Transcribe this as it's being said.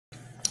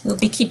We'll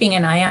be keeping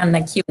an eye on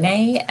the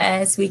Q&A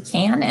as we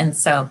can, and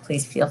so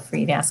please feel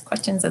free to ask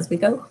questions as we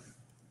go.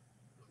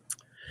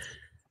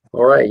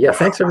 All right, yeah,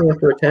 thanks everyone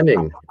for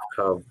attending.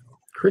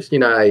 Kristi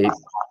and I,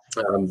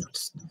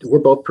 we're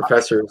both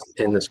professors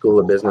in the School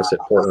of Business at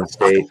Portland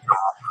State,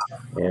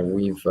 and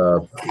we've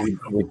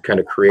kind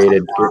of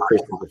created,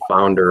 Kristi's the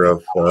founder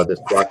of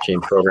this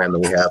blockchain program that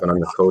we have, and I'm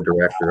the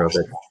co-director of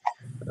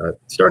it.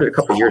 Started a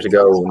couple years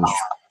ago,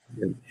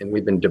 and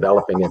we've been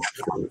developing it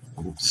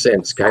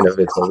since. Kind of,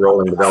 it's a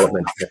rolling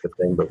development type of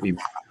thing, but we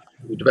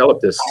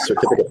developed this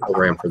certificate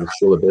program for the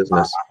School of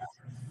Business,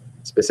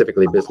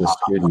 specifically business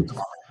students.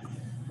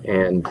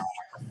 And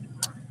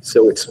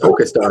so it's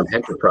focused on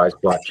enterprise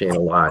blockchain a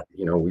lot.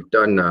 You know, we've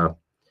done,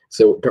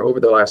 so over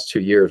the last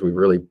 2 years, we've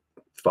really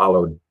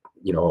followed,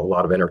 you know, a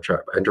lot of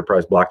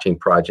enterprise blockchain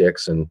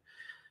projects, and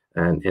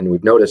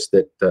we've noticed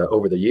that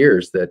over the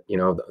years that, you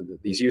know,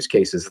 these use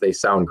cases, they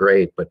sound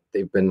great, but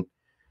they've been,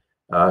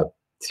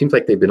 seems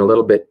like they've been a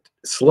little bit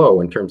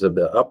slow in terms of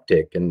the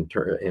uptick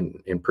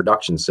in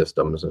production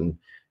systems, and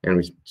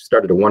we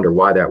started to wonder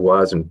why that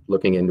was, and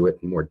looking into it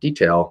in more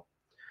detail.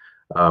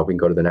 We can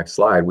go to the next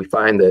slide. We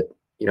find that,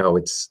 you know,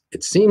 it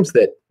seems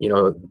that, you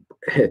know,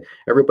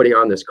 everybody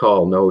on this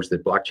call knows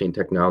that blockchain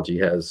technology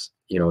has,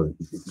 you know,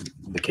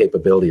 the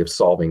capability of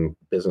solving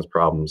business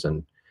problems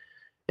and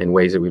in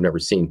ways that we've never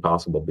seen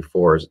possible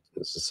before, as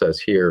it says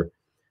here.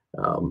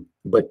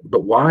 But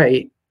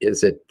why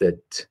is it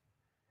that,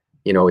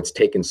 you know, it's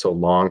taken so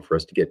long for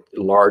us to get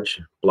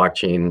large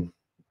blockchain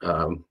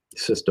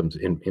systems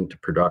into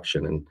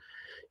production? And,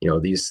 you know,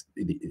 these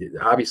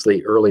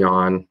obviously early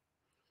on,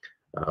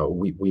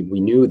 we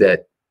knew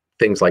that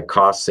things like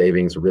cost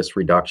savings, risk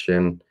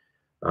reduction,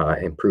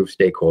 improved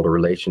stakeholder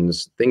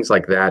relations, things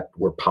like that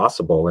were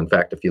possible. In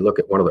fact, if you look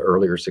at one of the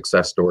earlier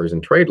success stories in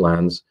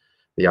TradeLens,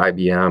 the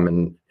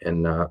IBM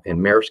and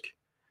Maersk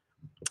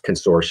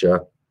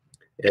consortia,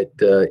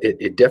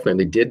 it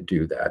definitely did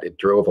do that. It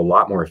drove a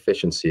lot more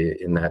efficiency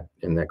in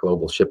that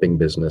global shipping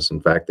business.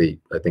 In fact,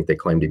 I think they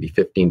claimed to be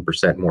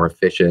 15% more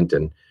efficient,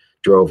 and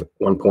drove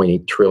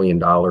 $1.8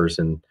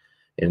 trillion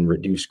in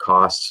reduced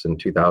costs in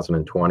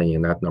 2020,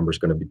 and that number is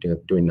going to be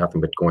doing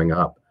nothing but going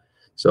up.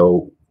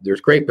 So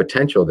there's great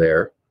potential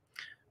there.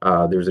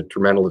 There's a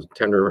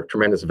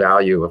tremendous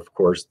value, of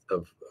course,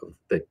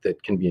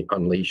 that can be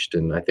unleashed,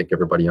 and I think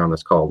everybody on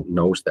this call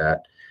knows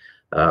that.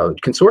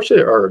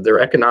 Consortia they're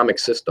economic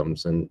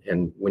systems,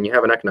 and when you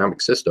have an economic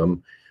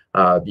system,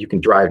 you can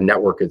drive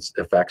network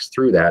effects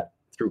through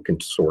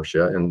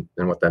consortia, and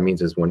what that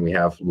means is when we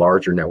have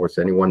larger networks,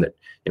 anyone that,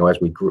 you know, as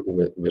we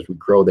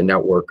grow the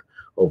network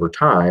over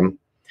time,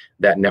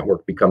 that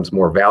network becomes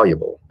more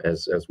valuable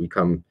as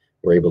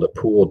we're able to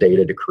pool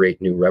data to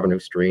create new revenue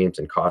streams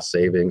and cost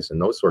savings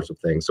and those sorts of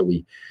things. So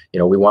we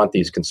want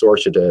these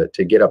consortia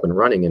to get up and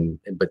running,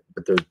 but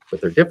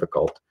they're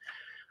difficult.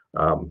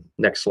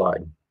 Next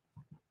slide.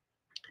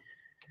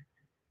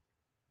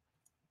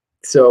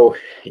 So,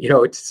 you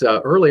know, it's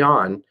early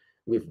on,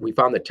 we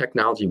found that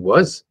technology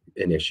was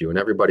an issue, and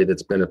everybody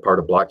that's been a part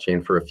of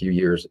blockchain for a few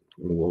years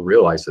will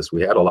realize this.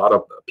 We had a lot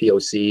of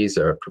POCs,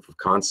 or proof of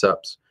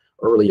concepts,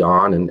 early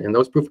on, and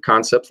those proof of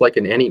concepts, like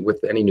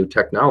with any new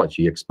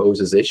technology,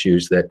 exposes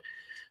issues that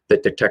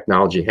the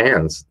technology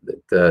has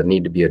that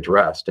need to be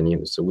addressed. And, you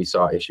know, so we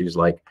saw issues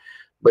like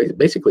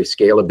basically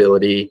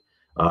scalability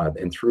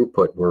and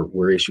throughput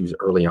were issues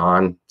early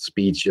on.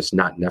 Speed's just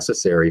not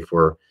necessary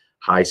for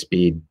high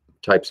speed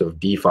types of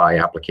DeFi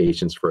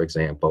applications, for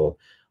example,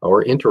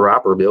 or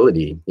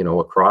interoperability, you know,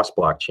 across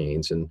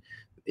blockchains. And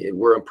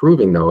we're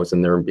improving those,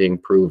 and they're being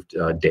improved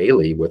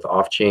daily with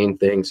off-chain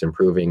things,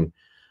 improving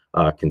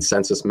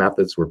consensus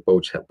methods. We're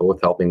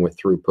both helping with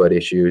throughput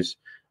issues,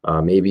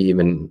 maybe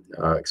even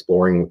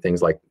exploring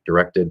things like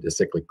directed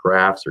acyclic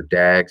graphs or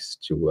DAGs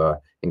to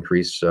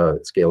increase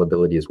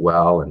scalability as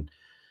well. And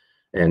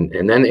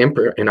then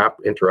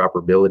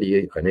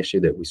interoperability, an issue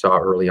that we saw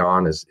early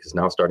on, is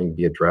now starting to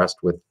be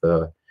addressed with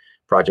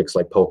projects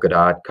like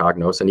Polkadot,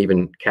 Cognos, and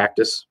even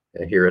Cactus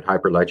here at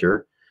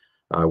Hyperledger,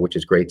 which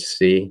is great to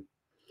see.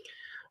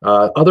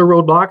 Other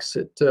roadblocks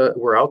that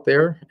were out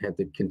there and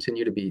that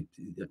continue to be,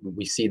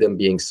 we see them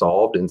being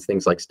solved, in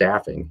things like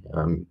staffing.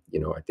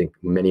 You know, I think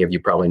many of you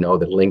probably know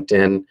that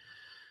LinkedIn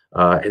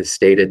has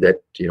stated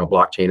that, you know,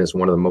 blockchain is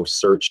one of the most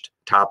searched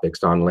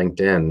topics on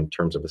LinkedIn in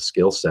terms of a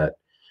skill set.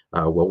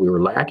 Well, we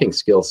were lacking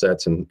skill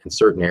sets in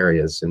certain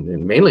areas, and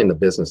mainly in the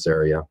business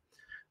area.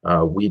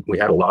 We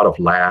had a lot of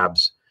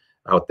labs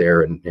out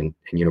there in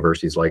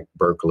universities like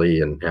Berkeley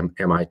and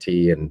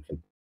MIT, and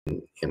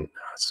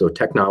so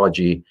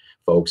technology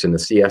folks in the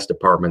CS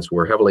departments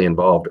were heavily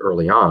involved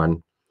early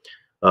on,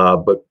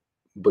 but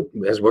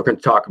as we're going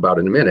to talk about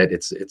in a minute,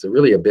 it's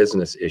really a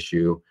business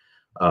issue.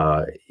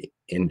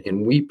 And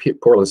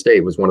Portland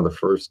State was one of the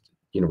first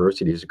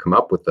universities to come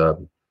up with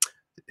an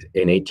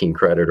 18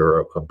 credit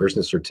or a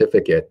business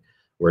certificate,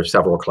 where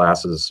several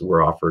classes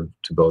were offered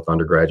to both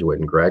undergraduate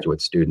and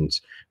graduate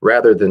students,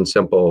 rather than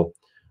simple,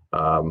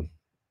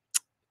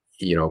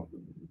 you know,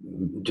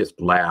 just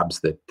labs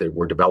that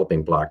were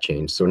developing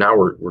blockchains. So now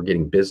we're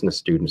getting business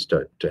students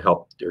to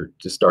help or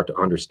to start to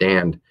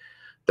understand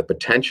the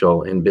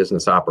potential in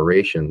business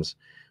operations,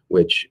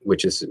 which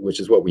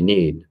is what we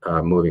need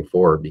moving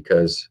forward,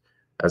 because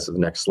as the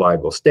next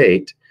slide will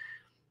state,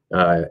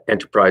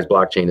 enterprise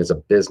blockchain is a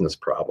business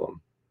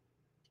problem.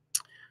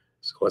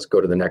 So let's go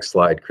to the next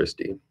slide,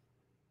 Kristi.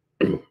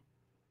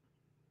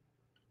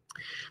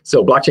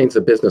 So blockchain is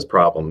a business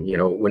problem. You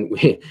know, when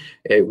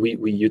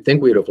you'd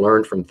think we would have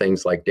learned from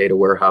things like data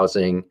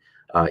warehousing,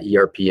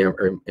 ERP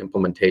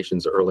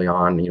implementations early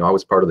on. You know, I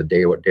was part of the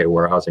data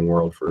warehousing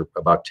world for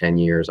about 10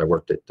 years. I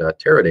worked at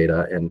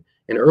Teradata, and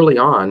early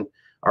on,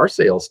 our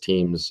sales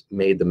teams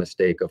made the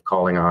mistake of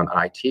calling on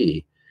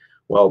IT.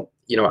 Well,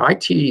 you know,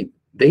 IT,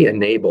 they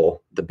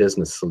enable the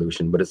business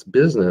solution, but it's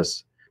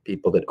business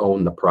people that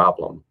own the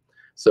problem.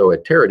 So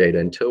at Teradata,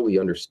 until we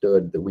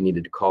understood that we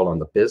needed to call on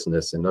the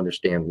business and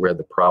understand where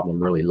the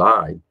problem really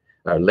lay,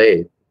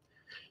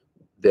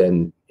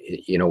 then,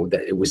 you know,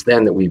 it was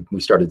then that we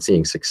started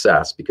seeing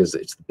success, because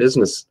it's the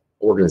business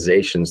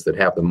organizations that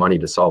have the money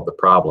to solve the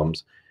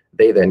problems.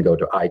 They then go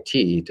to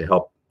IT to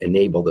help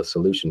enable the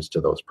solutions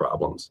to those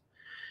problems.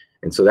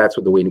 And so that's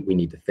what the way we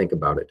need to think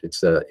about it.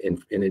 It's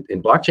in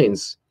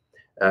blockchains,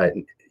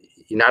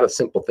 not a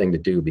simple thing to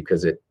do,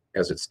 because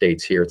as it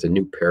states here, it's a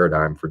new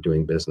paradigm for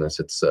doing business.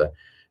 It's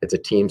a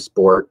team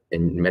sport,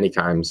 and many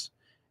times,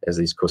 as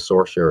these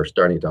consortia are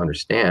starting to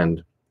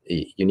understand,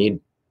 you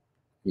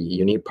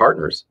need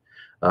partners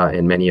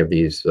in many of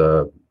these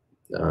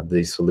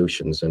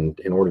solutions. And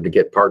in order to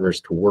get partners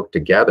to work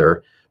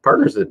together,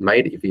 partners that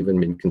might have even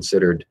been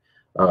considered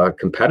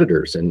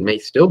competitors and may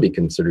still be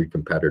considered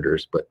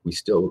competitors, but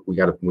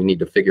we need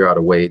to figure out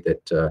a way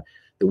that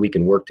we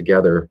can work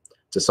together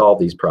to solve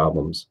these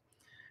problems.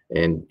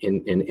 And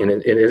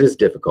it is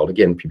difficult,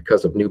 again,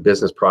 because of new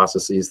business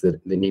processes that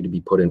they need to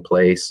be put in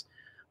place,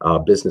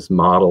 business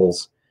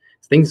models,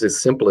 things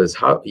as simple as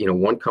how, you know,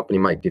 one company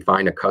might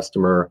define a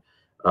customer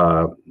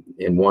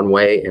in one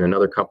way, and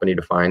another company,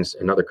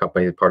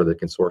 part of the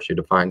consortium,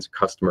 defines a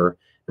customer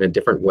in a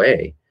different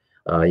way.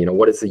 You know,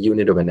 what is the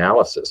unit of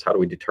analysis? How do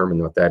we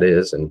determine what that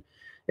is? And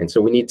so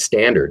we need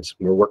standards.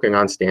 We're working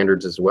on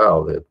standards as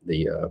well.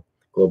 The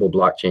Global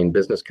Blockchain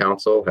Business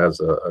Council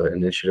has an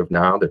initiative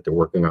now that they're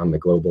working on, the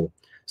Global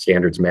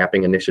Standards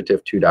Mapping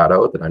Initiative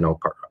 2.0, that I know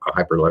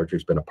Hyperledger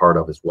has been a part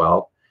of as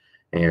well.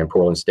 And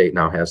Portland State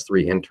now has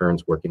 3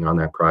 interns working on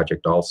that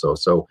project also.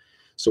 So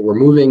we're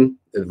moving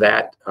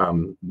that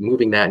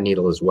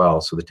needle as well.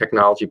 So the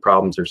technology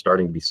problems are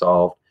starting to be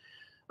solved.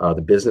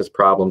 The business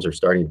problems are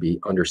starting to be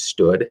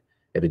understood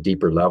at a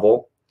deeper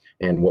level,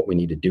 and what we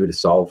need to do to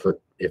solve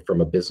it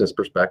from a business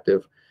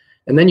perspective.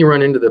 And then you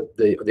run into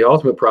the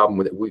ultimate problem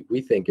with it.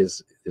 We think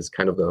is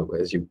kind of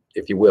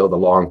if you will, the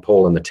long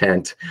pole in the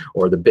tent,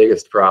 or the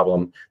biggest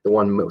problem, the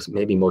one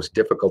maybe most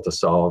difficult to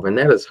solve, and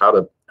that is how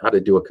to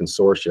do a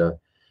consortia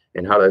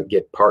and how to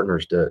get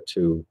partners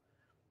to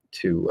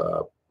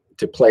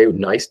play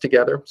nice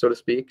together, so to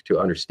speak, to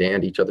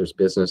understand each other's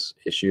business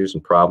issues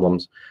and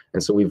problems.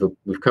 And so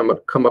we've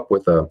come up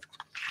with a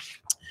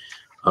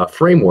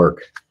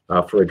framework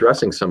for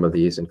addressing some of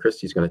these, and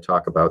Kristi's going to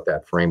talk about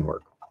that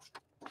framework.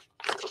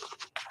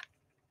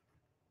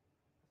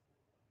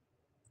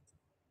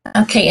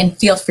 Okay, and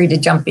feel free to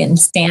jump in,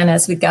 Stan,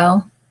 as we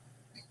go.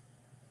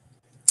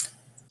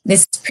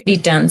 This is pretty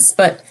dense,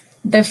 but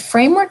the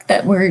framework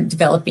that we're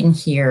developing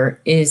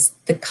here is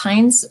the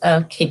kinds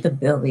of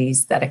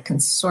capabilities that a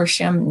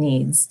consortium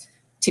needs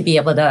to be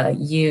able to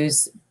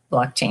use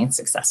blockchain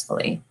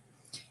successfully.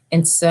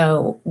 And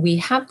so we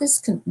have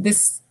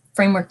this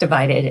framework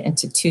divided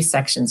into 2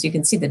 sections. You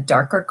can see the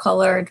darker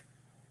colored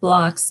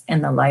blocks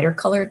and the lighter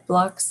colored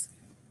blocks.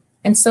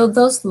 And so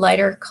those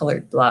lighter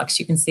colored blocks,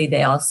 you can see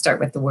they all start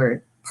with the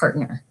word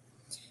partner.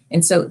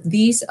 And so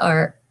these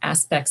are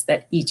aspects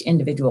that each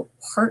individual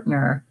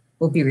partner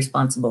will be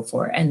responsible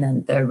for. And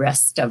then the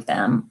rest of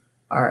them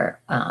are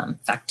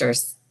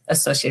factors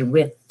associated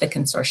with the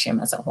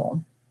consortium as a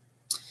whole.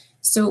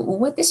 So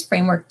what this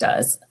framework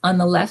does, on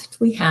the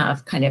left, we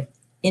have kind of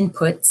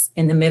inputs.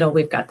 In the middle,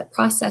 we've got the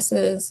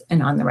processes.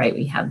 And on the right,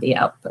 we have the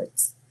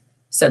outputs.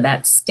 So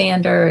that's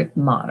standard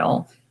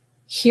model.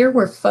 Here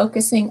we're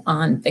focusing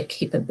on the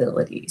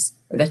capabilities,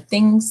 or the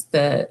things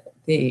that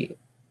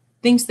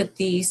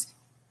these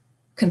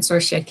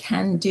consortia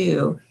can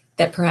do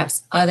that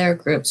perhaps other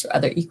groups or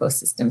other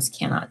ecosystems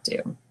cannot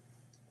do.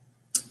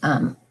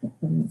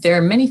 There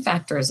are many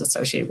factors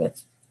associated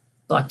with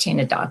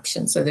blockchain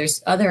adoption. So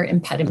there's other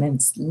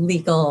impediments,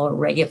 legal,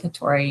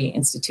 regulatory,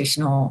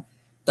 institutional,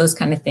 those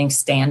kind of things,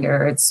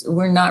 standards.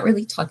 We're not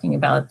really talking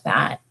about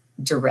that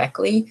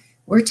directly.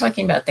 We're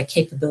talking about the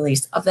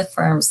capabilities of the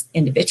firms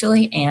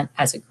individually and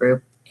as a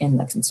group in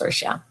the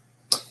consortia.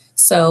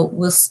 So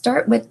we'll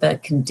start with the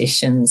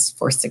conditions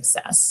for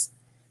success.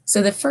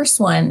 So the first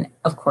one,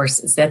 of course,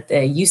 is that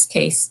the use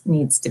case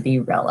needs to be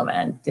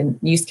relevant. The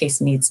use case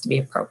needs to be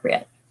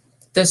appropriate.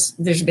 There's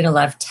been a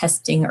lot of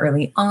testing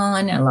early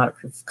on and a lot of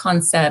proof of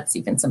concepts,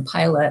 even some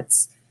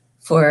pilots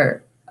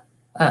for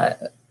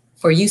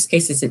for use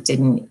cases, it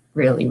didn't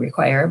really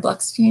require a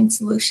blockchain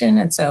solution.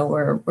 And so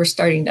we're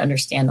starting to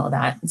understand all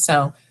that. And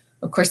so,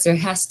 of course, there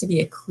has to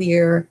be a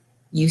clear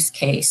use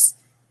case.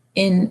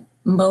 In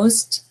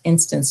most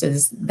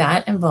instances,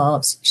 that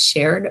involves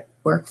shared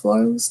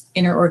workflows,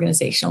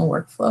 interorganizational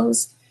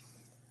workflows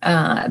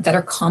that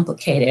are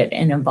complicated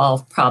and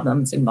involve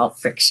problems, involve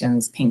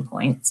frictions, pain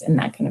points, and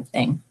that kind of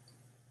thing.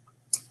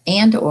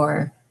 And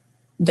or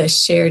the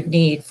shared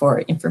need for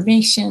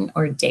information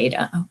or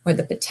data, or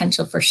the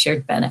potential for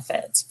shared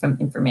benefits from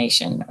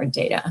information or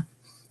data.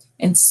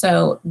 And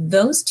so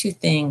those two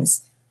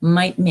things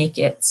might make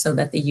it so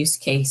that the use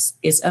case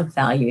is of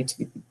value to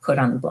be put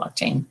on the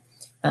blockchain.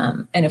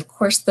 And of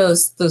course,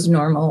 those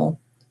normal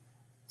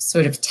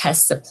sort of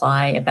tests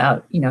apply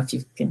about,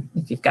 if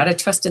you've got a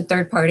trusted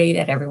third party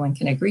that everyone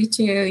can agree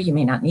to, you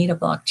may not need a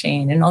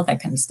blockchain, and all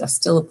that kind of stuff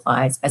still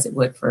applies as it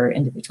would for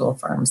individual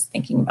firms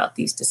thinking about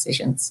these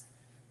decisions.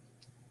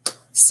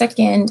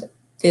 Second,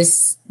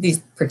 these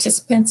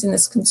participants in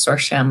this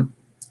consortium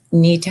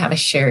need to have a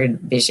shared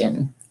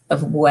vision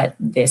of what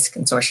this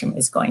consortium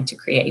is going to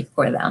create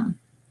for them,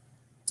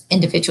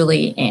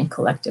 individually and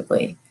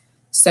collectively.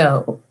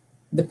 So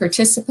the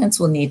participants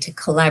will need to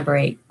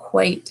collaborate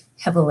quite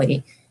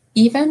heavily,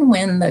 even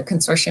when the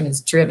consortium is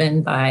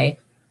driven by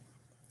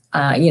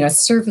a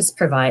service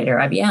provider,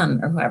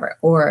 IBM or whoever,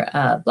 or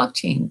a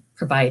blockchain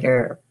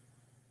provider,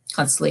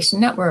 Constellation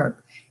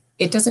Network.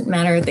 It doesn't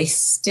matter.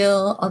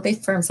 All the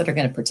firms that are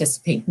going to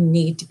participate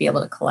need to be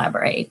able to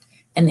collaborate,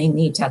 and they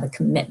need to have a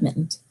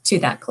commitment to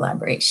that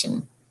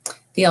collaboration.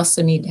 They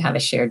also need to have a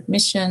shared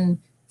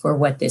mission for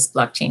what this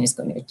blockchain is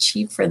going to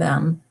achieve for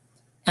them,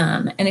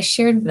 and a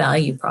shared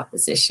value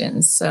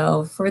proposition.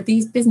 So for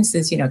these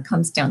businesses, it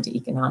comes down to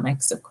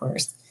economics, of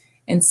course.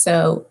 And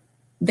so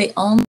they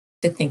all need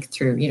to think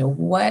through,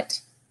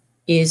 what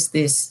is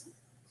this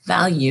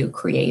value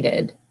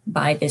created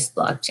by this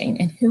blockchain,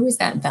 and who is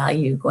that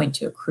value going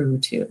to accrue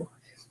to?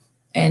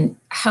 And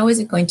how is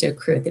it going to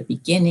accrue at the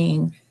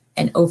beginning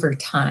and over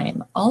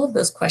time? All of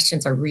those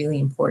questions are really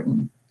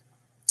important.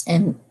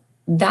 And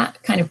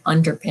that kind of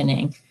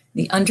underpinning,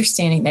 the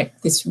understanding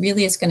that this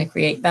really is going to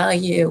create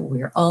value,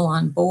 we're all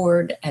on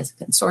board as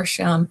a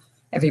consortium,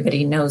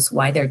 everybody knows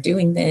why they're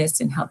doing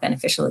this and how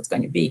beneficial it's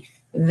going to be,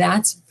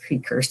 that's a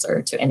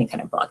precursor to any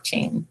kind of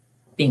blockchain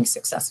being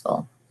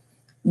successful.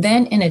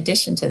 Then in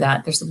addition to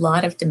that, there's a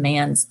lot of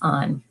demands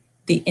on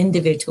the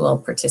individual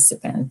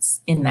participants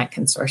in that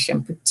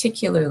consortium,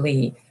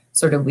 particularly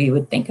sort of we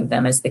would think of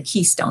them as the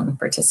keystone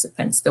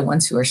participants, the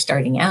ones who are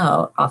starting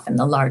out, often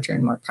the larger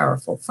and more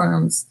powerful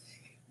firms.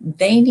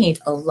 They need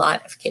a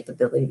lot of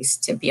capabilities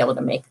to be able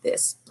to make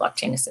this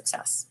blockchain a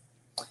success.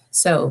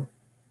 So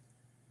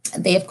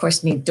they, of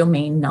course, need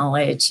domain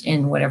knowledge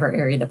in whatever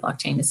area the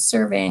blockchain is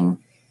serving.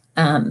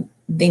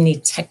 They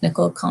need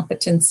technical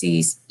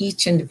competencies,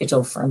 each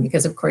individual firm,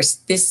 because of course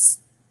this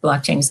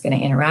blockchain is going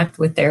to interact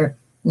with their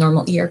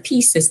normal ERP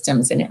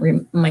systems, and it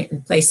might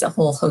replace a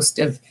whole host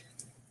of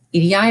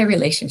EDI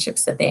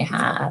relationships that they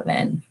have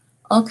and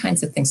all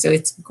kinds of things. So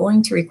it's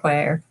going to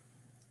require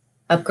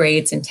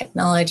upgrades in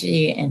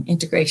technology and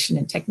integration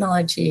in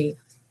technology,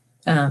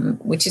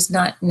 which is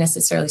not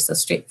necessarily so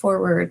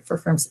straightforward for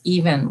firms,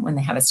 even when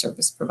they have a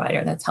service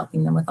provider that's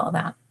helping them with all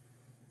that.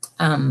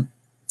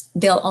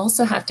 They'll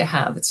also have to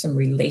have some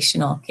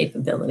relational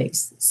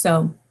capabilities.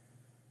 So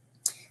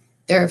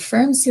there are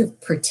firms who've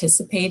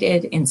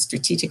participated in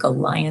strategic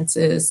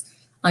alliances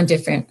on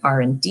different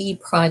R&D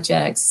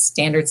projects,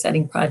 standard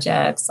setting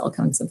projects, all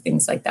kinds of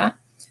things like that.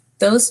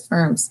 Those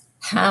firms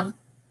have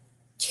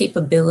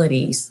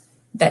capabilities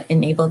that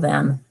enable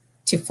them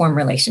to form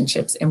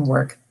relationships and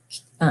work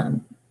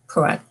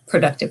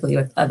productively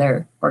with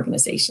other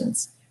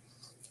organizations.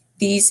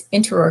 These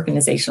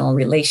interorganizational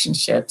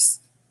relationships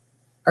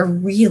are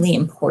really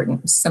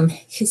important. Some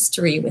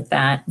history with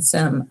that,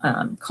 some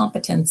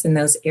competence in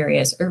those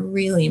areas are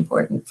really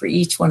important for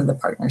each one of the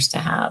partners to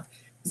have.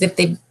 Because if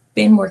they've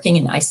been working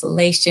in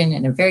isolation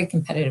in a very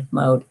competitive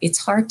mode, it's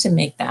hard to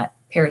make that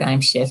paradigm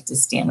shift,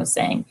 as Stan was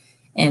saying,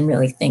 and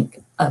really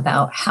think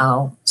about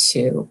how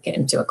to get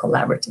into a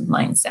collaborative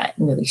mindset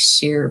and really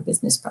share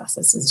business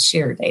processes,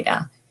 share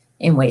data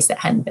in ways that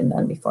hadn't been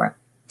done before.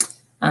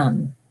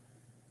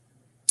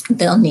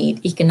 They'll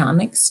need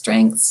economic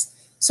strengths.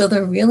 So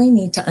they'll really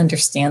need to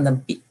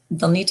understand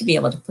they'll need to be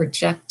able to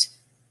project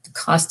the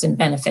cost and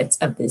benefits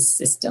of this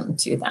system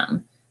to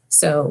them.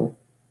 So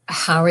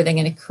how are they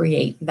going to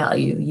create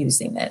value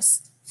using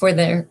this for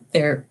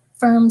their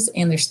firms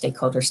and their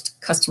stakeholders,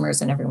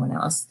 customers and everyone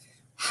else?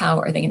 How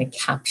are they going to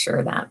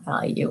capture that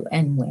value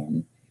and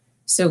when?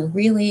 So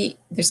really,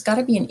 there's got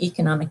to be an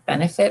economic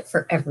benefit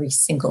for every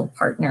single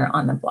partner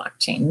on the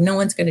blockchain. No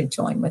one's going to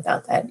join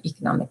without that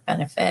economic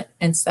benefit.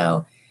 And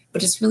so,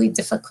 but it's really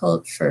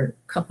difficult for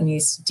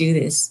companies to do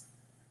this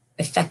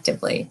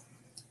effectively.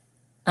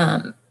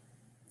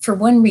 For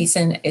one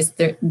reason is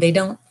they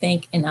don't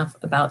think enough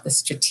about the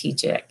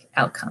strategic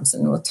outcomes.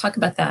 And we'll talk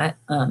about that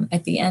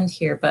at the end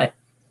here, but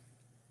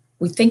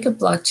we think of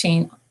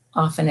blockchain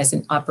often as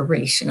an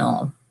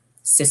operational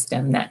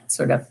system that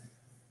sort of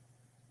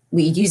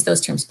we use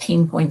those terms,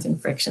 pain points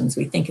and frictions.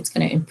 We think it's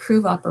going to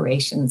improve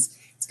operations.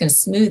 It's going to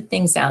smooth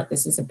things out.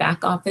 This is a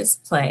back office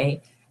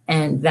play,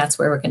 and that's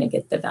where we're going to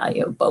get the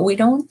value. But we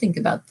don't think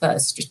about the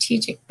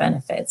strategic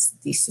benefits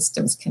these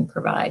systems can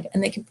provide,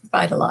 and they can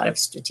provide a lot of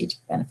strategic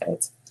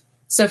benefits.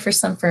 So for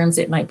some firms,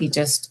 it might be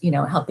just,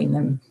 helping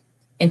them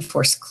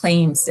enforce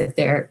claims if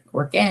they're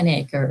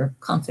organic or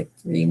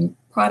conflict-free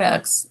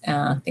products,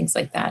 things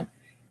like that.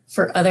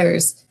 For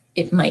others,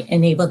 it might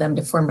enable them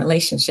to form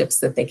relationships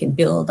that they can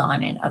build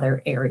on in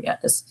other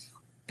areas,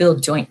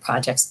 build joint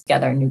projects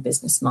together, new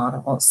business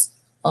models,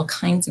 all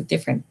kinds of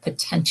different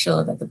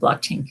potential that the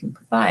blockchain can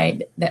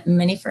provide that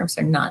many firms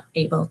are not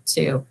able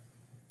to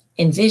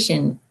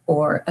envision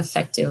or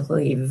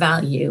effectively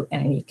value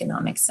in an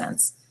economic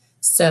sense.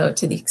 So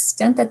to the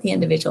extent that the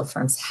individual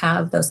firms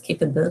have those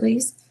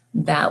capabilities,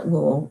 that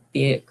will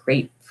be a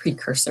great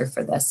precursor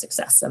for the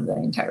success of the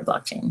entire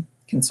blockchain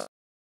consortium.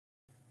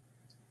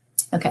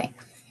 Okay,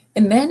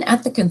 and then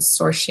at the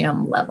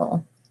consortium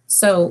level,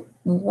 so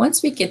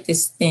once we get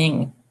this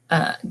thing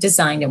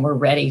designed and we're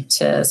ready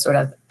to sort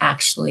of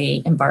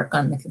actually embark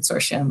on the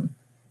consortium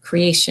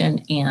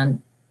creation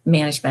and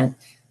management,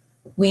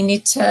 we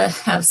need to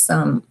have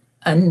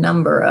a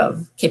number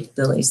of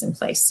capabilities in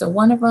place. So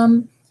one of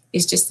them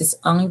is just this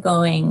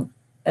ongoing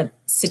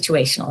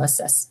situational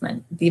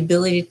assessment, the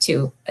ability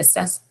to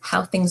assess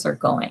how things are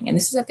going. And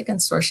this is at the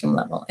consortium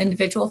level.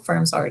 Individual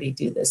firms already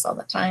do this all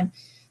the time,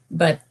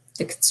 but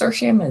the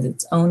consortium is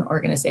its own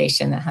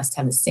organization that has to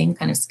have the same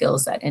kind of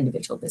skills that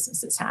individual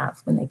businesses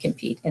have when they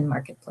compete in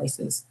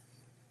marketplaces.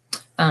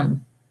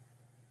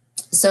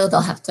 So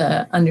they'll have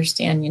to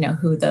understand,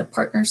 who the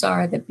partners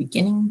are, the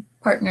beginning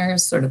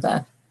partners, sort of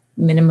the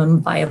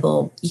minimum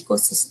viable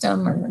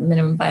ecosystem or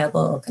minimum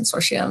viable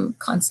consortium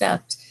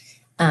concept.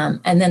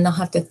 And then they'll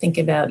have to think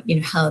about,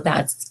 how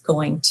that's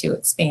going to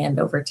expand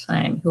over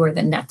time. Who are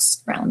the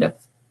next round of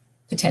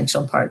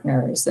potential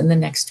partners and the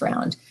next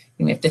round?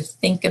 And we have to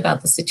think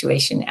about the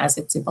situation as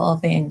it's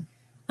evolving.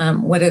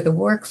 What are the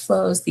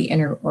workflows, the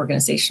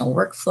inter-organizational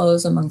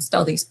workflows amongst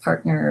all these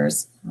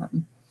partners?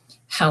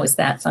 How is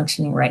that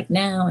functioning right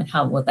now? And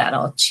how will that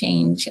all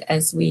change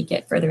as we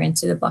get further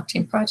into the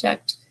blockchain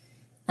project?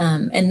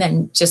 And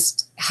then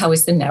just how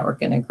is the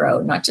network going to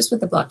grow, not just with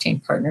the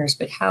blockchain partners,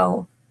 but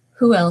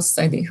who are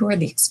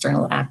the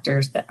external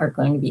actors that are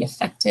going to be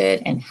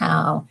affected and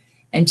how,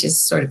 and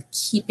just sort of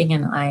keeping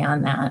an eye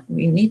on that.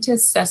 We need to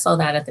assess all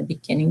that at the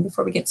beginning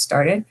before we get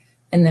started.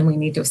 And then we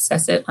need to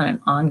assess it on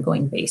an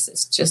ongoing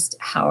basis. Just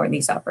how are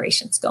these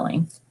operations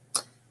going?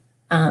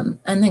 And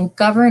then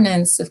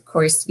governance, of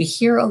course, we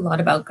hear a lot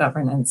about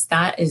governance.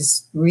 That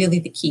is really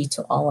the key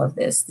to all of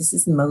this. This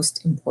is the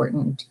most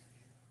important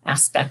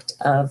aspect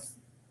of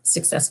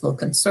successful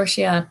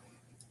consortia.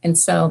 And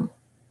so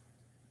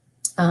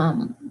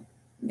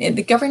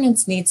the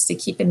governance needs to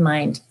keep in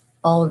mind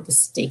all of the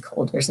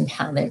stakeholders and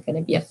how they're going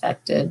to be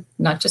affected,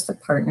 not just the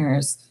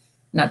partners,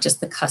 not just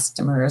the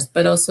customers,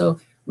 but also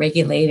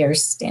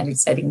regulators, standard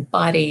setting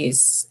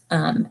bodies,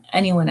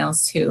 anyone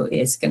else who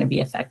is going to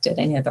be affected,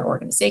 any other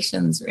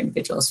organizations or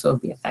individuals who will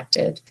be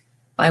affected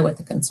by what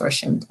the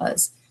consortium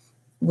does.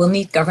 We'll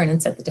need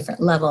governance at the different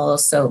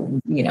levels.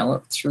 So,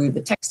 through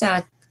the tech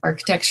stack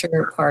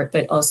architecture part,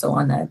 but also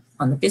on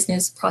the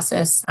business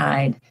process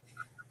side.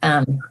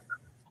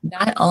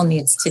 That all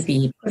needs to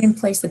be put in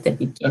place at the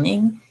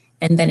beginning,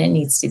 and then it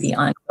needs to be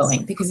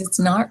ongoing, because it's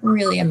not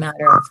really a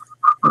matter of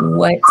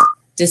what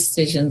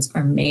decisions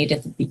are made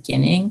at the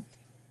beginning.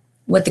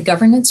 What the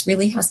governance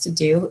really has to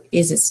do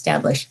is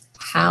establish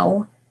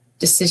how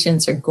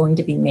decisions are going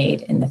to be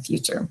made in the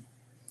future,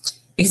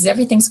 because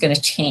everything's going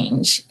to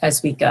change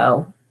as we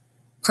go.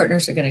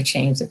 Partners are going to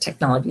change, the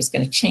technology is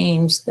going to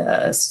change,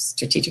 the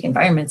strategic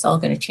environment's all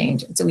going to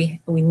change. And so we're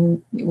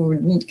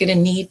going to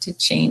need to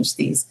change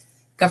these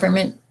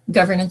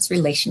governance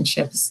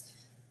relationships.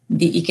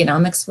 The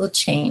economics will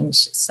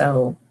change.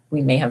 So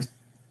we may have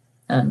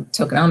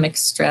tokenomics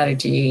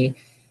strategy,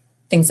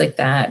 things like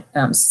that.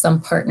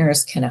 Some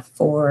partners can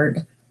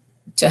afford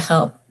to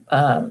help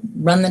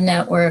run the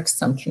network,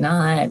 some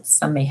cannot,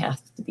 some may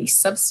have to be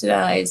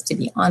subsidized to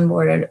be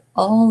onboarded.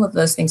 All of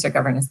those things are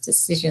governance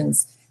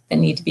decisions that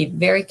need to be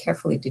very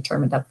carefully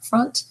determined up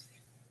front.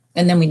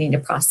 And then we need a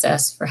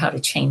process for how to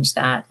change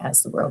that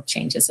as the world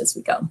changes as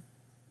we go.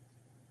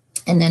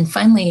 And then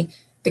finally,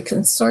 the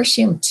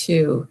consortium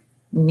too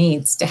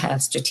needs to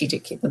have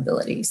strategic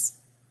capabilities.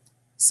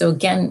 So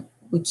again,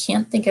 we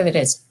can't think of it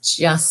as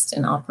just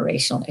an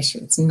operational issue.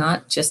 It's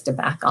not just a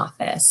back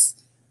office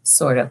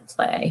sort of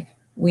play.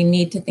 We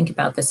need to think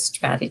about the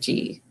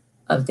strategy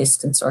of this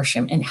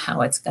consortium and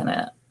how it's going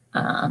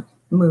to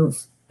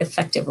move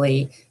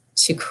effectively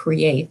to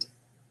create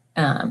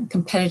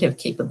competitive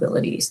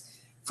capabilities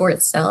for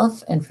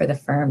itself and for the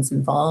firms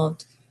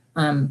involved.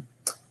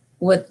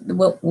 What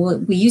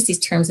we use these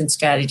terms in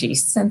strategy: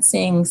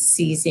 sensing,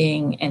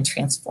 seizing, and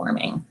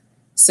transforming.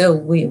 So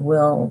we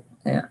will,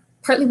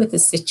 partly with the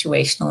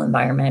situational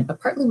environment,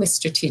 but partly with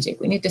strategic,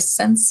 we need to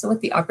sense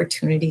what the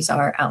opportunities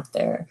are out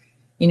there.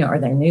 Are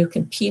there new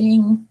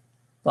competing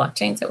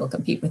blockchains that will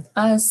compete with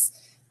us?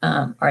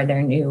 Are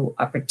there new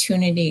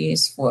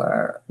opportunities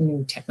for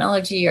new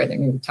technology? Are there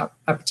new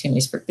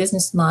opportunities for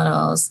business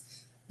models?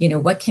 You know,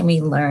 what can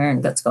we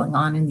learn that's going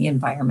on in the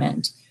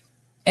environment?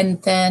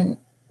 And then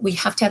we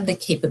have to have the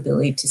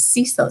capability to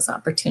seize those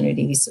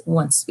opportunities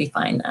once we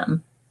find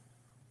them.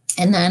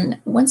 And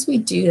then once we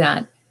do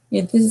that,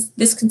 you know,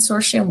 this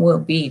consortium will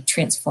be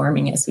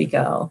transforming as we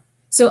go.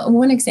 So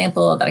one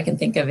example that I can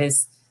think of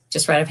is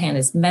just right offhand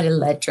is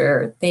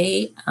Hyperledger.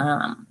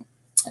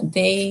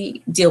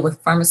 They deal with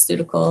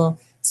pharmaceutical,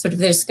 sort of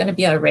there's going to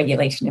be a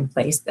regulation in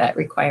place that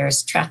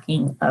requires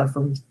tracking of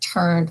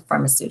returned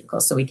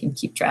pharmaceuticals so we can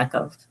keep track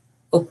of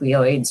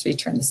opioids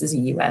returned. This is a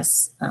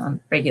US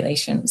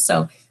regulation.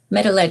 So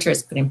Hyperledger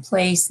is put in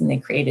place, and they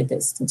created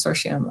this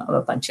consortium of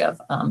a bunch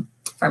of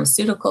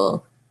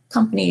pharmaceutical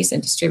companies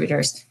and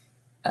distributors.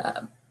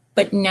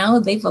 But now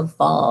they've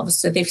evolved.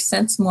 So they've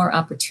sensed more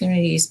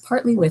opportunities,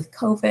 partly with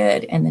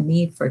COVID and the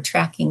need for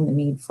tracking, the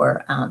need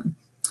for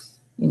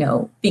you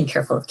know, being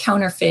careful of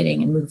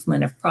counterfeiting and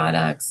movement of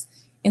products.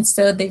 And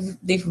so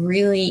they've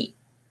really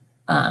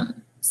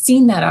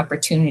seen that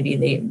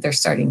opportunity. They're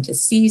starting to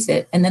seize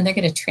it, and then they're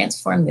going to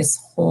transform this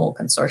whole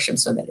consortium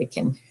so that it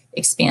can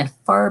expand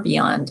far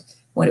beyond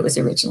what it was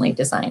originally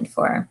designed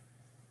for.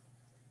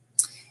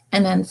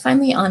 And then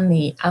finally, on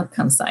the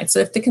outcome side, so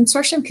if the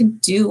consortium can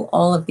do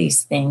all of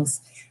these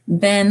things,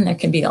 then there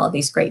can be all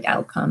these great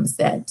outcomes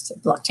that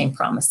blockchain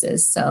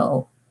promises.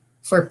 So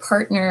for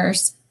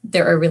partners,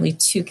 there are really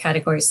two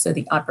categories. So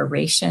the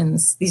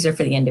operations, these are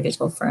for the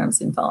individual firms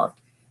involved.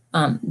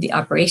 The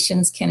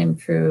operations can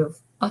improve.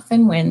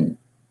 Often when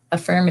a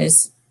firm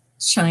is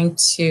trying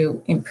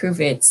to improve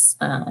its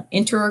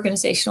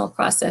interorganizational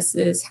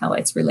processes, how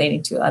it's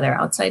relating to other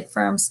outside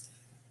firms,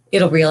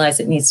 it'll realize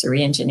it needs to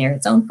re-engineer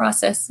its own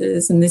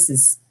processes. And this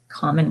is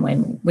common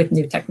with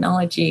new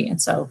technology.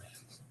 And so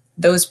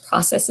those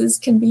processes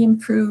can be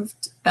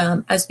improved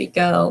as we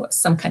go.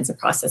 Some kinds of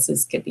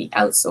processes could be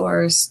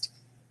outsourced.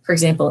 For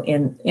example,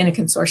 in a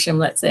consortium,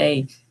 let's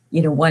say,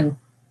 you know, one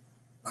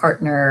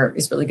partner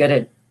is really good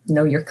at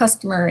know your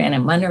customer and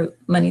in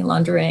money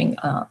laundering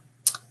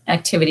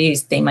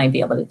activities. They might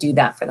be able to do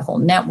that for the whole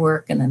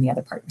network, and then the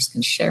other partners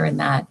can share in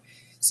that.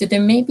 So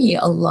there may be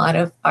a lot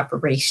of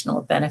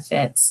operational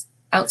benefits,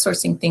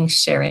 outsourcing things,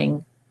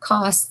 sharing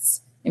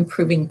costs,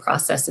 improving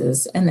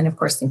processes, and then of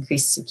course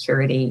increased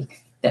security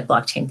that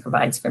blockchain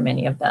provides for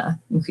many of the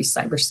increased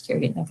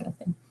cybersecurity and that kind of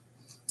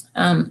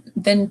thing.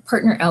 Then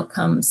partner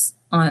outcomes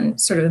on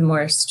sort of a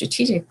more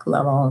strategic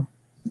level.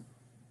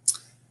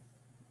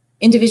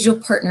 Individual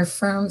partner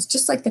firms,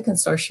 just like the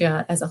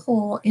consortia as a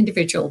whole,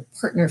 individual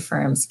partner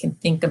firms can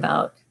think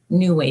about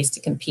new ways to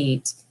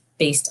compete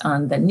based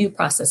on the new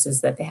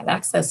processes that they have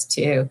access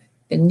to,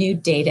 the new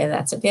data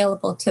that's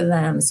available to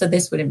them. So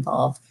this would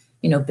involve,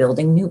 you know,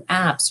 building new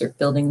apps or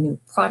building new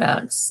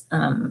products.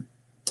 I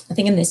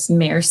think in this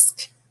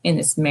Maersk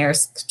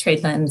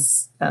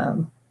TradeLens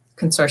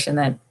consortium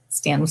that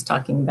Stan was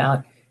talking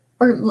about,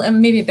 or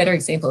maybe a better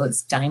example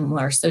is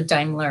Daimler. So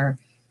Daimler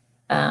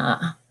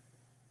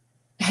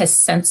has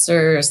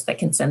sensors that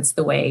can sense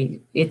the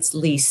way its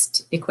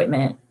leased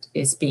equipment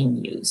is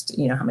being used,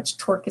 you know, how much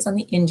torque is on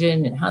the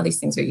engine and how these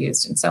things are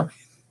used. And so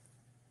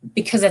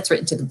because that's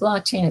written to the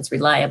blockchain, it's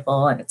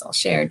reliable and it's all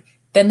shared,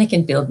 then they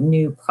can build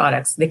new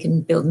products. They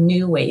can build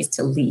new ways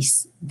to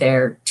lease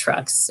their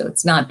trucks. So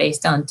it's not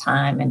based on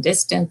time and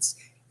distance.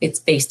 It's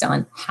based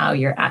on how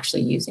you're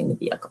actually using the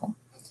vehicle.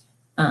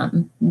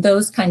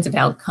 Those kinds of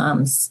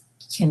outcomes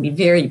can be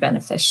very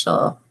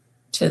beneficial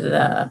to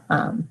the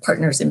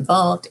partners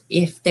involved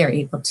if they're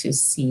able to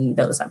see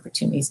those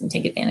opportunities and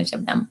take advantage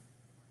of them.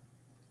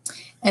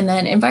 And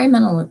then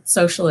environmental and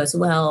social as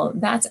well,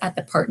 that's at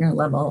the partner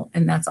level,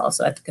 and that's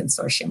also at the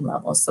consortium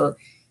level. So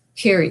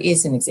here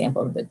is an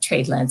example of the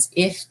TradeLens.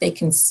 If they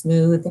can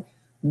smooth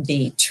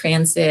the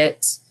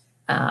transit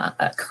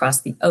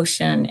across the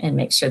ocean and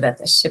make sure that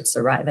the ships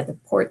arrive at the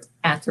port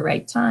at the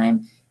right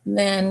time,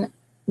 then,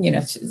 you know,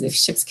 if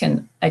ships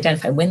can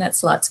identify when that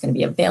slot's going to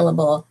be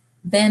available,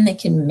 then they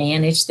can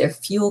manage their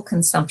fuel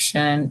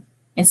consumption.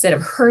 Instead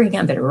of hurrying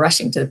up and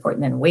rushing to the port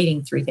and then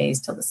waiting 3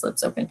 days till the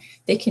slip's open,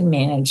 they can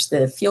manage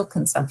the fuel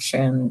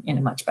consumption in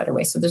a much better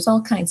way. So there's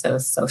all kinds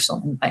of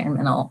social,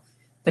 environmental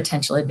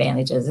potential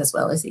advantages as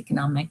well as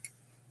economic.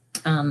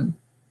 And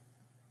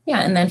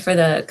then for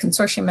the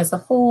consortium as a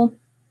whole,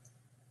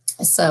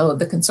 so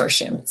the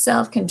consortium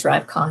itself can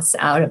drive costs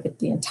out of it,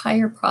 the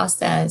entire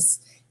process.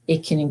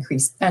 It can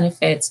increase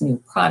benefits,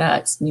 new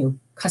products, new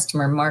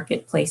customer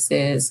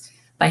marketplaces.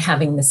 By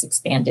having this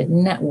expanded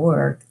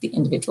network, the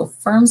individual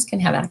firms can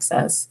have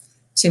access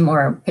to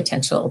more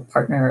potential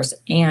partners,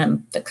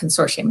 and the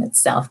consortium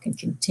itself can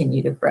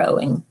continue to grow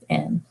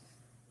and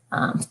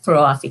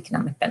throw off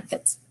economic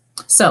benefits.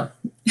 So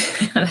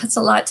that's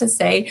a lot to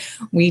say.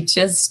 We've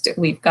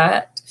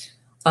got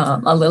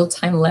a little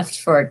time left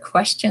for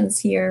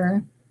questions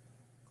here.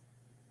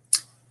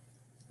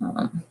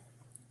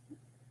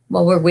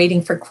 While we're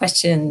waiting for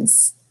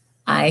questions,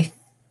 I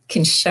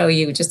can show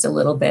you just a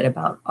little bit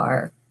about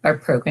our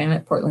program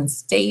at Portland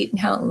State and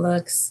how it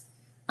looks.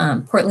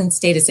 Portland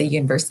State is a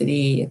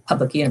university, a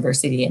public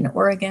university in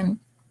Oregon.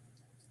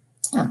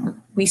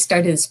 We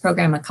started this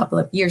program a couple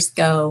of years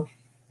ago,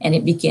 and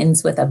it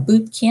begins with a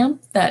boot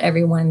camp that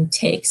everyone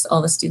takes.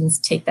 All the students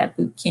take that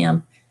boot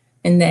camp.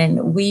 And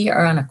then we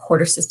are on a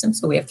quarter system,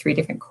 so we have 3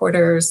 different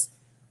quarters.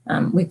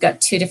 We've got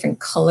 2 different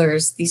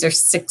colors. These are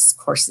 6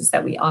 courses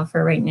that we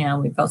offer right now.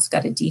 We've also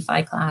got a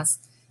DeFi class.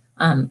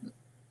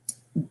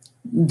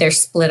 They're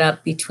split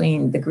up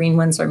between the green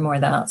ones are more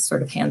the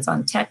sort of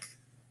hands-on tech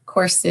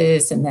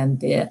courses, and then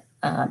the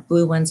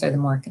blue ones are the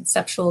more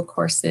conceptual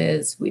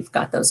courses. We've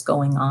got those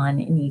going on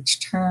in each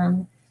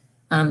term.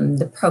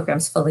 The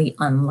program's fully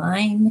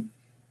online.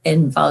 It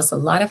involves a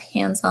lot of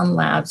hands-on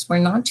labs. We're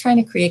not trying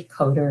to create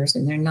coders,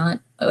 and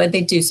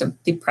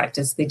they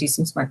practice, they do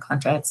some smart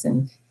contracts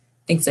and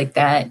things like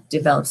that,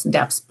 develop some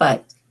dApps,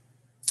 but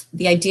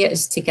the idea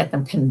is to get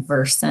them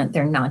conversant.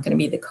 They're not going to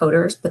be the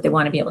coders, but they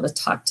want to be able to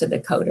talk to the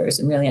coders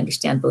and really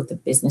understand both the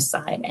business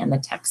side and the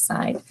tech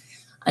side.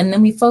 And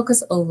then we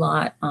focus a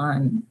lot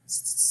on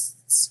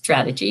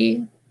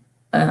strategy,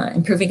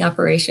 improving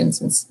operations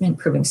and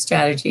improving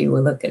strategy.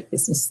 We'll look at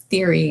business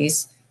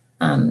theories.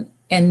 And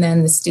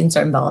then the students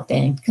are involved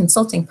in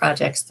consulting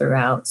projects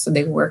throughout. So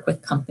they work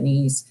with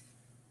companies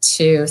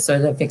to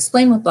sort of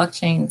explain what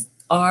blockchains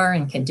are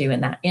and can do in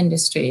that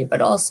industry,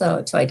 but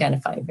also to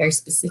identify very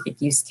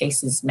specific use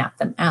cases, map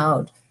them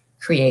out,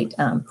 create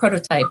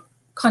prototype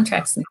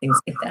contracts and things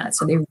like that.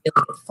 So they really get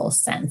a full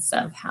sense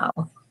of how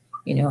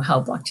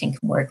blockchain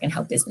can work and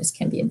how business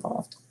can be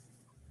involved.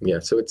 Yeah,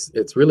 so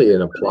it's really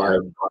an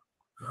applied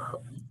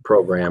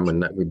program,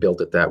 and we built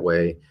it that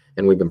way,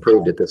 and we've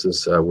improved it. This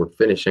is we're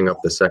finishing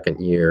up the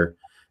 2nd year,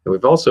 and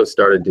we've also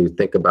started to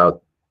think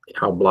about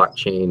how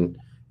blockchain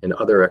and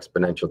other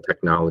exponential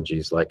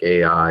technologies like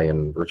AI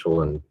and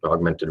virtual and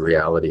augmented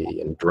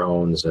reality and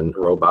drones and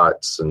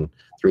robots and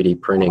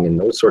 3D printing and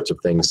those sorts of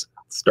things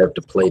start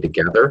to play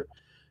together.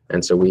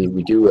 And so we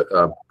do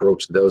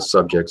approach those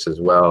subjects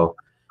as well.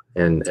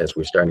 And as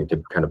we're starting to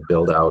kind of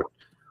build out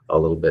a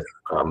little bit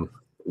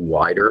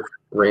wider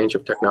range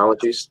of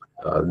technologies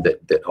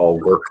that all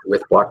work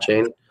with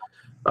blockchain.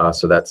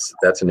 So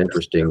that's an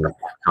interesting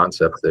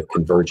concept, the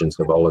convergence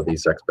of all of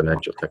these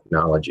exponential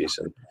technologies.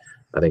 And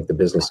I think the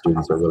business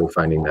students are really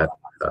finding that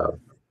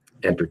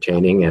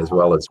entertaining as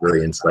well as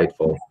very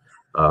insightful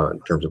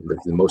in terms of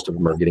most of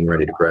them are getting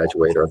ready to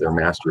graduate or they're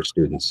master's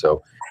students.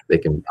 So they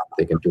can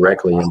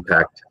directly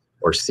impact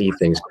or see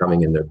things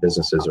coming in their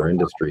businesses or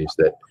industries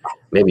that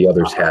maybe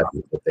others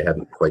hadn't, but they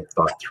hadn't quite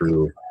thought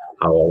through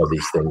how all of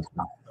these things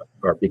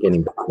are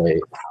beginning to play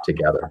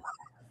together.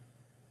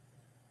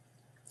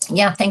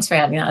 Yeah, thanks for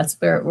having us.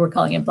 We're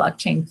calling it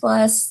Blockchain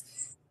Plus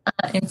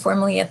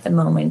informally at the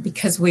moment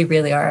because we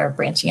really are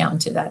branching out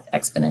into that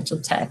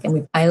exponential tech. And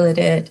we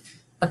piloted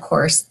a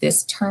course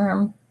this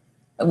term,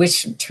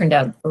 which turned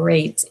out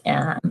great.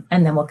 And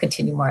then we'll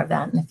continue more of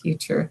that in the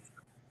future.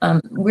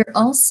 We're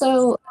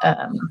also,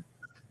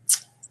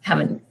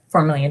 haven't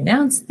formally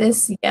announced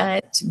this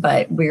yet,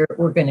 but we're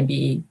going to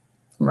be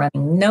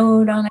running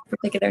Node on a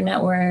particular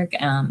network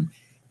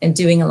and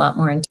doing a lot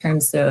more in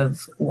terms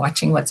of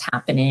watching what's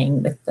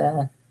happening with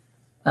the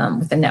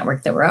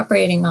network that we're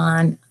operating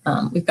on.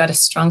 We've got a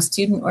strong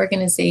student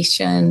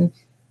organization.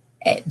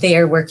 They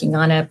are working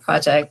on a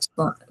project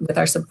with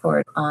our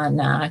support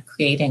on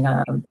creating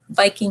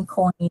Viking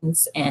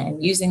coins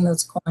and using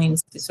those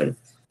coins to sort of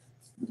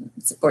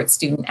support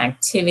student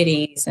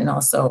activities and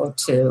also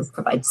to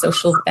provide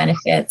social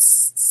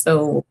benefits.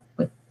 So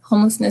with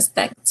homelessness,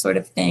 that sort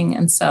of thing.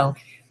 And so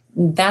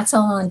that's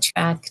all on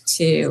track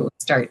to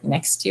start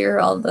next year.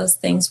 All of those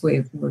things,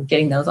 we're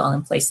getting those all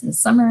in place in the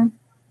summer.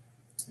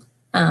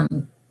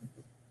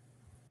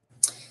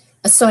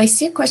 So I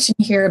see a question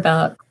here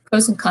about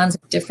pros and cons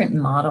of different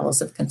models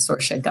of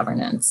consortia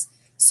governance.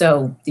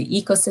 So the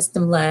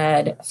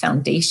ecosystem-led,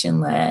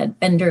 foundation-led,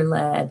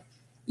 vendor-led.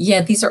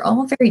 Yeah, these are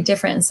all very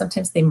different, and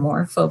sometimes they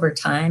morph over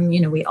time.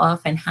 We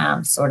often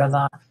have sort of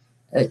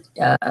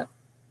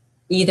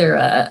either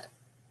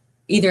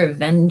a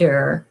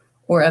vendor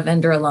or a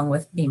vendor along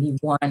with maybe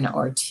 1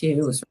 or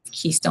 2 sort of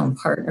keystone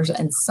partners,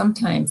 and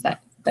sometimes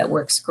that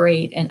works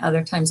great, and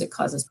other times it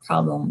causes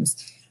problems.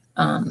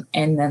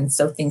 And then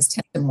so things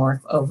tend to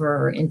morph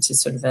over into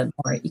sort of a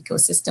more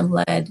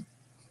ecosystem-led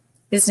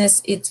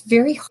business. It's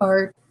very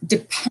hard,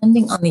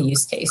 depending on the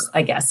use case,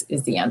 I guess,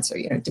 is the answer.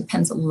 It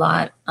depends a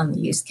lot on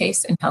the use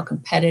case and how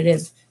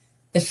competitive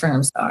the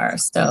firms are.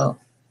 So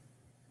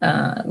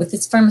with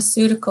this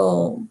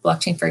pharmaceutical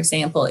blockchain, for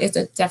example, it's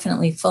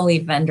definitely fully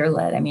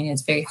vendor-led. I mean,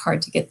 it's very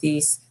hard to get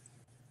these,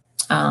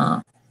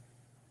 to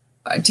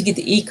get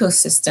the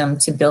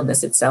ecosystem to build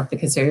this itself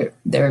because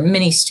there are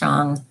many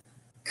strong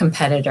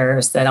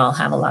competitors that all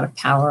have a lot of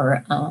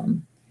power.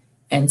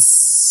 And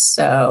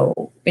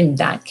so in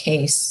that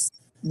case,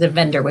 the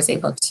vendor was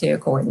able to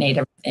coordinate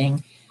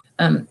everything.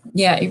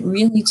 Yeah, it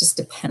really just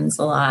depends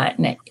a lot.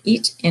 And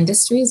each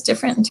industry is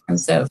different in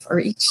terms of, or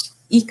each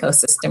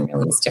ecosystem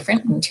really is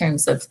different in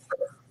terms of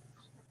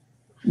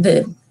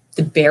the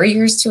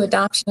barriers to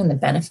adoption and the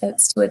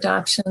benefits to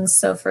adoption.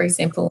 So for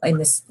example, in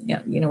this,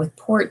 with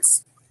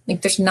ports,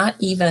 Like there's not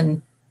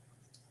even,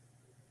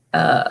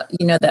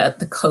 you know,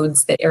 the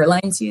codes that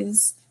airlines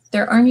use.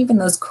 There aren't even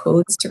those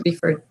codes to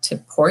refer to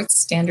ports.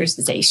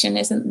 Standardization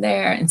isn't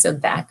there. And so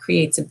that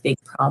creates a big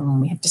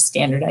problem. We have to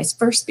standardize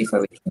first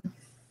before we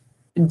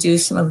can do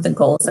some of the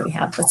goals that we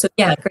have. But so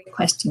yeah, great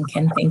question,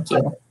 Ken, thank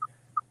you.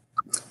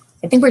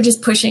 I think we're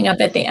just pushing up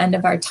at the end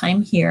of our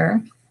time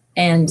here,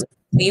 and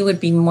we would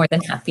be more than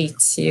happy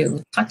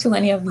to talk to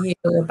any of you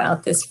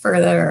about this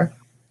further,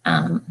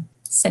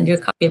 send you a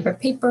copy of our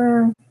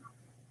paper.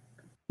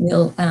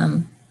 We'll,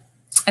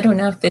 I don't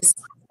know if this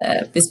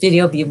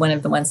video will be one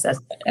of the ones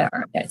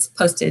that's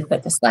posted,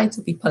 but the slides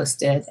will be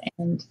posted.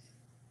 And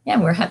yeah,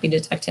 we're happy to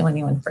talk to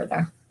anyone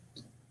further.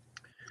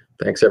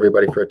 Thanks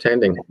everybody for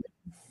attending.